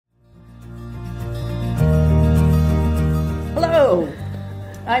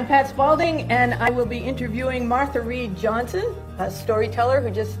I'm Pat Spalding, and I will be interviewing Martha Reed Johnson, a storyteller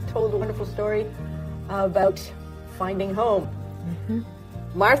who just told a wonderful story about finding home. Mm-hmm.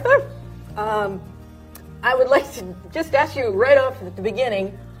 Martha, I would like to just ask you right off at the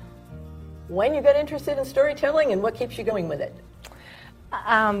beginning, when you got interested in storytelling and what keeps you going with it?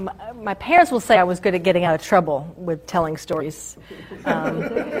 My parents will say I was good at getting out of trouble with telling stories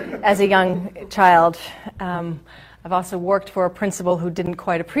as a young child. I've also worked for a principal who didn't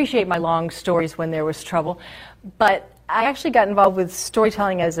quite appreciate my long stories when there was trouble. But I actually got involved with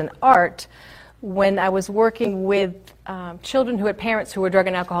storytelling as an art when I was working with children who had parents who were drug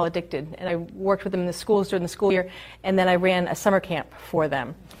and alcohol addicted. And I worked with them in the schools during the school year, and then I ran a summer camp for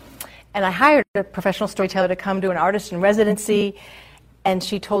them. And I hired a professional storyteller to come do an artist in residency, and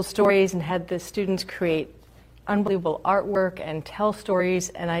she told stories and had the students create unbelievable artwork and tell stories,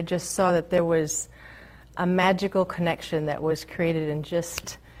 and I just saw that there was a magical connection that was created in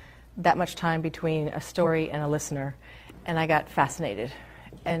just that much time between a story and a listener, and I got fascinated.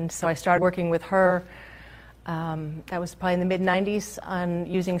 And so I started working with her, that was probably in the mid-90s, on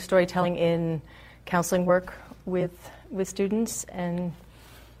using storytelling in counseling work with students, and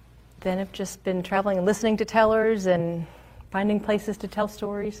then I've just been traveling and listening to tellers and finding places to tell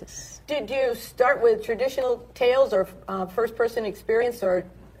stories. Did you start with traditional tales or first-person experience or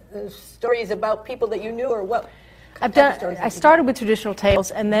stories about people that you knew, or what? I started with traditional tales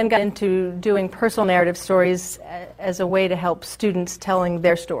and then got into doing personal narrative stories as a way to help students telling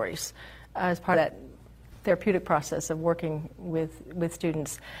their stories as part of that therapeutic process of working with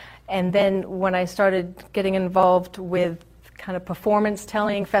students. And then when I started getting involved with kind of performance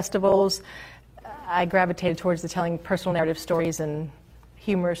telling festivals, I gravitated towards the telling personal narrative stories and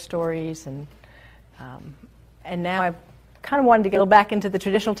humorous stories, and now I've kind of wanted to go back into the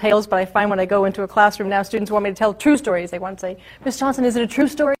traditional tales, but I find when I go into a classroom now, students want me to tell true stories. They want to say, Ms. Johnson, is it a true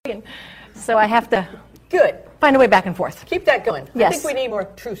story? And so I have to find a way back and forth. Keep that going. Yes. I think we need more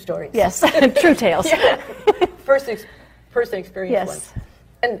true stories. Yes, true tales. Person experience yes. ones.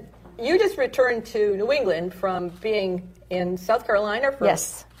 And you just returned to New England from being in South Carolina for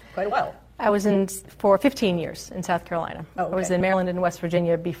quite a while. I was for 15 years in South Carolina. Oh, okay. I was in Maryland and West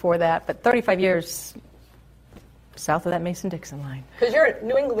Virginia before that, but 35 years south of that Mason-Dixon line. Because you're a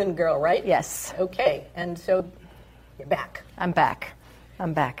New England girl, right? Yes. Okay, and so you're back. I'm back.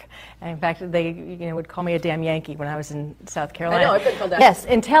 And in fact, they would call me a damn Yankee when I was in South Carolina. I know, I've been told that. Yes,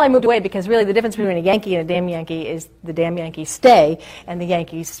 until I moved away, because really the difference between a Yankee and a damn Yankee is the damn Yankees stay and the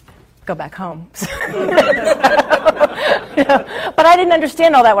Yankees go back home. But I didn't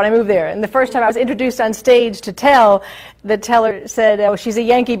understand all that when I moved there. And the first time I was introduced on stage to tell, the teller said, "Oh, she's a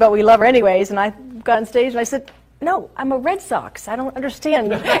Yankee, but we love her anyways." And I got on stage and I said, "No, I'm a Red Sox. I don't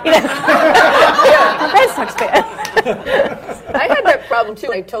understand." I'm a Red Sox fan. I had that problem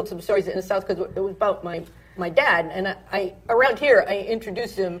too. I told some stories in the South because it was about my dad, and I around here I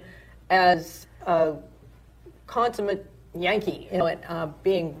introduced him as a consummate Yankee, and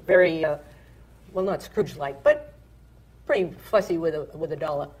being very well, not Scrooge-like, but pretty fussy with a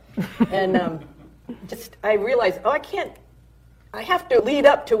dollar. And I realized, I have to lead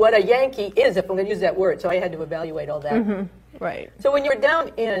up to what a Yankee is if I'm going to use that word. So I had to evaluate all that. Mm-hmm. Right. So when you were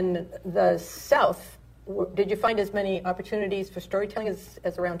down in the South, did you find as many opportunities for storytelling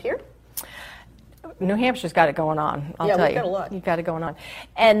as around here? New Hampshire's got it going on, I'll tell you. Yeah, we've got a lot. You've got it going on.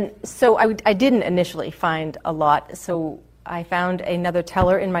 And so I didn't initially find a lot. So I found another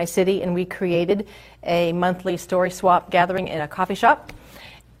teller in my city, and we created a monthly story swap gathering in a coffee shop.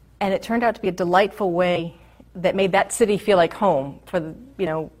 And it turned out to be a delightful way that made that city feel like home. For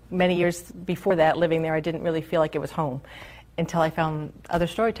many years before that, living there, I didn't really feel like it was home until I found other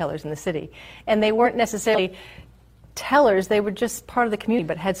storytellers in the city. And they weren't necessarily tellers, they were just part of the community,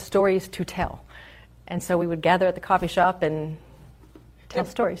 but had stories to tell. And so we would gather at the coffee shop and tell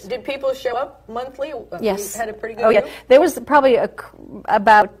stories. Did people show up monthly? Yes. You had a pretty good view? Yeah. There was probably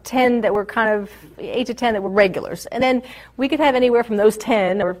about 10 that were 8 to 10 that were regulars. And then we could have anywhere from those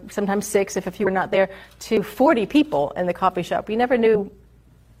 10, or sometimes 6 if a few were not there, to 40 people in the coffee shop. We never knew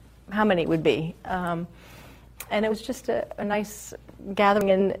how many it would be. And it was just a nice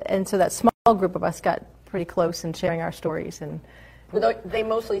gathering. And so that small group of us got pretty close in sharing our stories. And were they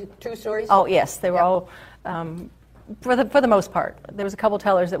mostly true stories? Oh, yes. They were all... For the most part. There was a couple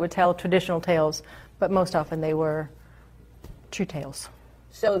tellers that would tell traditional tales, but most often they were true tales.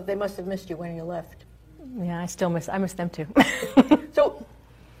 So they must have missed you when you left. Yeah, I miss them too. So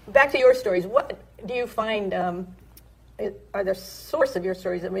back to your stories. What do you find are the source of your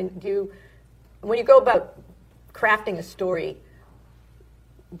stories? I mean, when you go about crafting a story,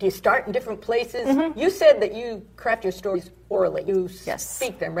 do you start in different places? You said that you craft your stories orally. You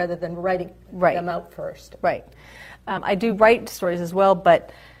speak them rather than writing them out first. Right. I do write stories as well,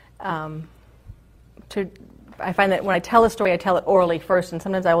 but I find that when I tell a story, I tell it orally first, and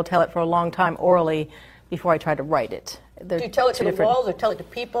sometimes I will tell it for a long time orally before I try to write it. Do you tell it to the walls or tell it to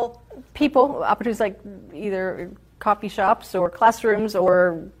people? People, opportunities like either coffee shops or classrooms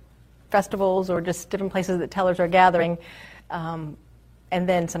or festivals or just different places that tellers are gathering. And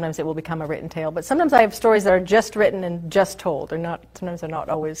then sometimes it will become a written tale. But sometimes I have stories that are just written and just told. Sometimes they're not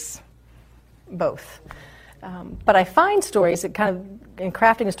always both. But I find stories that kind of, in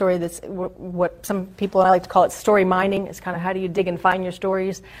crafting a story, that's what some people, I like to call it story mining. It's kind of how do you dig and find your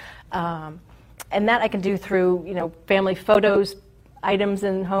stories. And that I can do through, family photos, items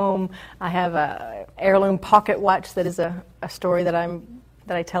in home. I have a heirloom pocket watch that is a story that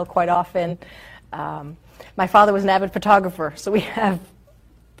I tell quite often. My father was an avid photographer, so we have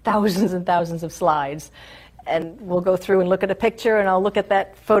thousands and thousands of slides. And we'll go through and look at a picture, and I'll look at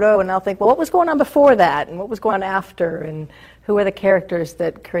that photo, and I'll think, well, what was going on before that, and what was going on after, and who are the characters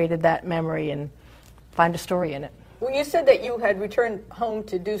that created that memory, and find a story in it. Well, you said that you had returned home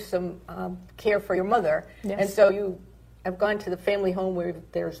to do some care for your mother, and so you have gone to the family home where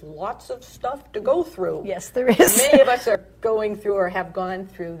there's lots of stuff to go through. Yes, there is. Many of us are going through or have gone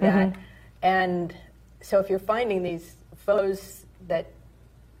through that. And so if you're finding these photos that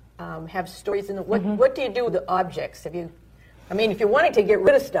have stories in them, what do you do with the objects? If you're wanting to get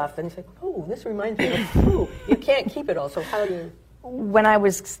rid of stuff and say, oh, this reminds me of you can't keep it all, so how do you... When I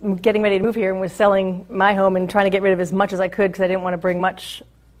was getting ready to move here and was selling my home and trying to get rid of as much as I could because I didn't want to bring much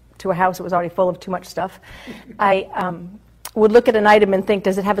to a house that was already full of too much stuff, I would look at an item and think,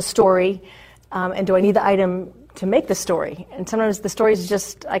 does it have a story? And do I need the item to make the story? And sometimes the story is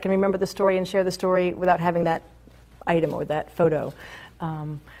just, I can remember the story and share the story without having that item or that photo.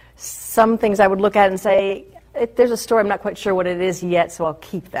 Some things I would look at and say, there's a story, I'm not quite sure what it is yet, so I'll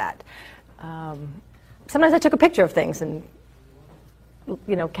keep that. Sometimes I took a picture of things and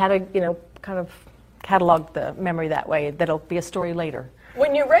kind of catalog the memory that way. That'll be a story later.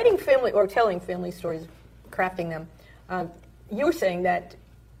 When you're writing family or telling family stories, crafting them, you were saying that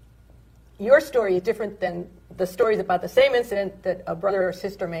your story is different than the stories about the same incident that a brother or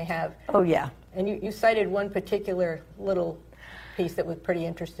sister may have. Oh, yeah. And you cited one particular little piece that was pretty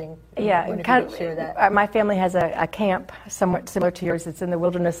interesting. Yeah, share that. My family has a camp somewhat similar to yours. It's in the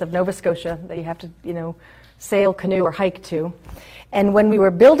wilderness of Nova Scotia that you have to, sail, canoe, or hike to. And when we were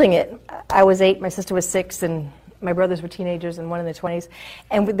building it, I was 8, my sister was 6, and my brothers were teenagers and one in their 20s.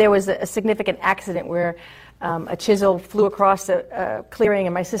 And there was a significant accident where a chisel flew across a clearing,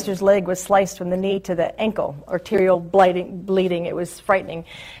 and my sister's leg was sliced from the knee to the ankle, arterial bleeding. It was frightening.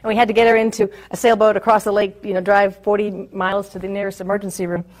 And we had to get her into a sailboat across the lake, drive 40 miles to the nearest emergency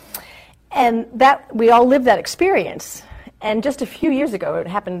room. And that we all lived that experience. And just a few years ago, it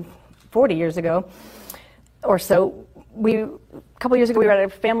happened 40 years ago or so, a couple years ago, we were at a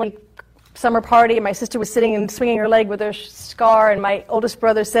family summer party, and my sister was sitting and swinging her leg with her scar, and my oldest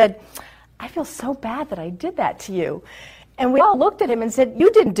brother said, I feel so bad that I did that to you. And we all looked at him and said,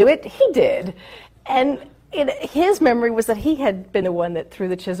 you didn't do it, he did. And his memory was that he had been the one that threw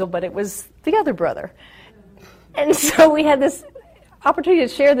the chisel, but it was the other brother. And so we had this opportunity to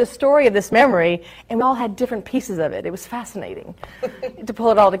share the story of this memory, and we all had different pieces of it. It was fascinating to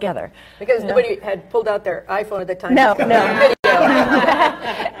pull it all together. Because nobody had pulled out their iPhone at the time. No.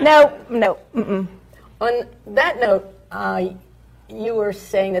 No. Mm-mm. On that note, you were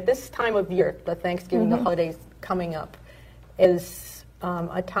saying that this time of year, the Thanksgiving, the holidays coming up, is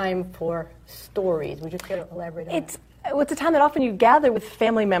a time for stories. Would you care to elaborate on that? It's a time that often you gather with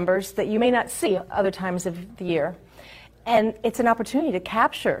family members that you may not see other times of the year. And it's an opportunity to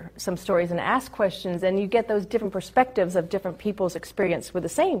capture some stories and ask questions, and you get those different perspectives of different people's experience with the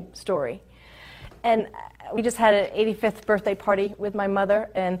same story. And we just had an 85th birthday party with my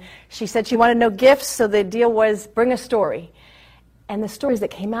mother, and she said she wanted no gifts, so the deal was bring a story. And the stories that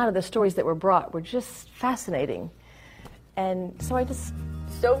came out of the stories that were brought were just fascinating. And so I just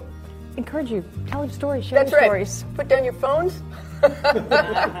encourage you, tell your stories, share your stories. Put down your phones,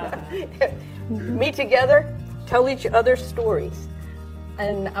 meet together, tell each other stories.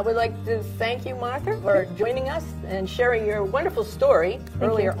 And I would like to thank you, Martha, for joining us and sharing your wonderful story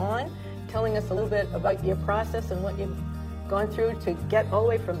earlier on, telling us a little bit about your process and what you've gone through to get all the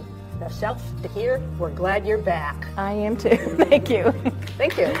way from the South to here. We're glad you're back. I am too. Thank you.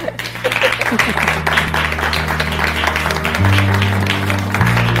 Thank you.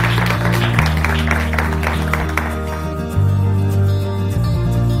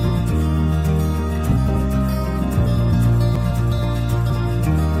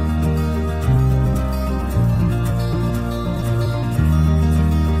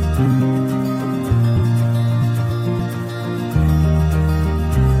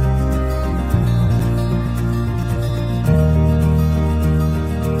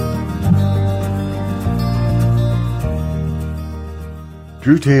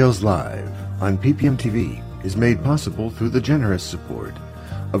 True Tales Live on PPM TV is made possible through the generous support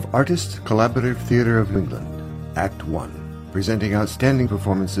of Artists Collaborative Theatre of New England, Act 1, presenting outstanding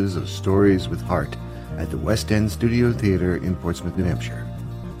performances of stories with heart at the West End Studio Theatre in Portsmouth, New Hampshire.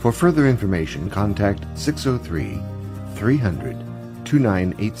 For further information, contact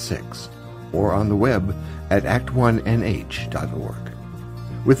 603-300-2986 or on the web at act1nh.org.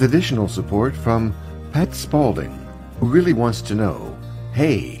 With additional support from Pat Spaulding, who really wants to know,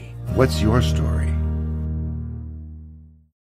 hey, what's your story?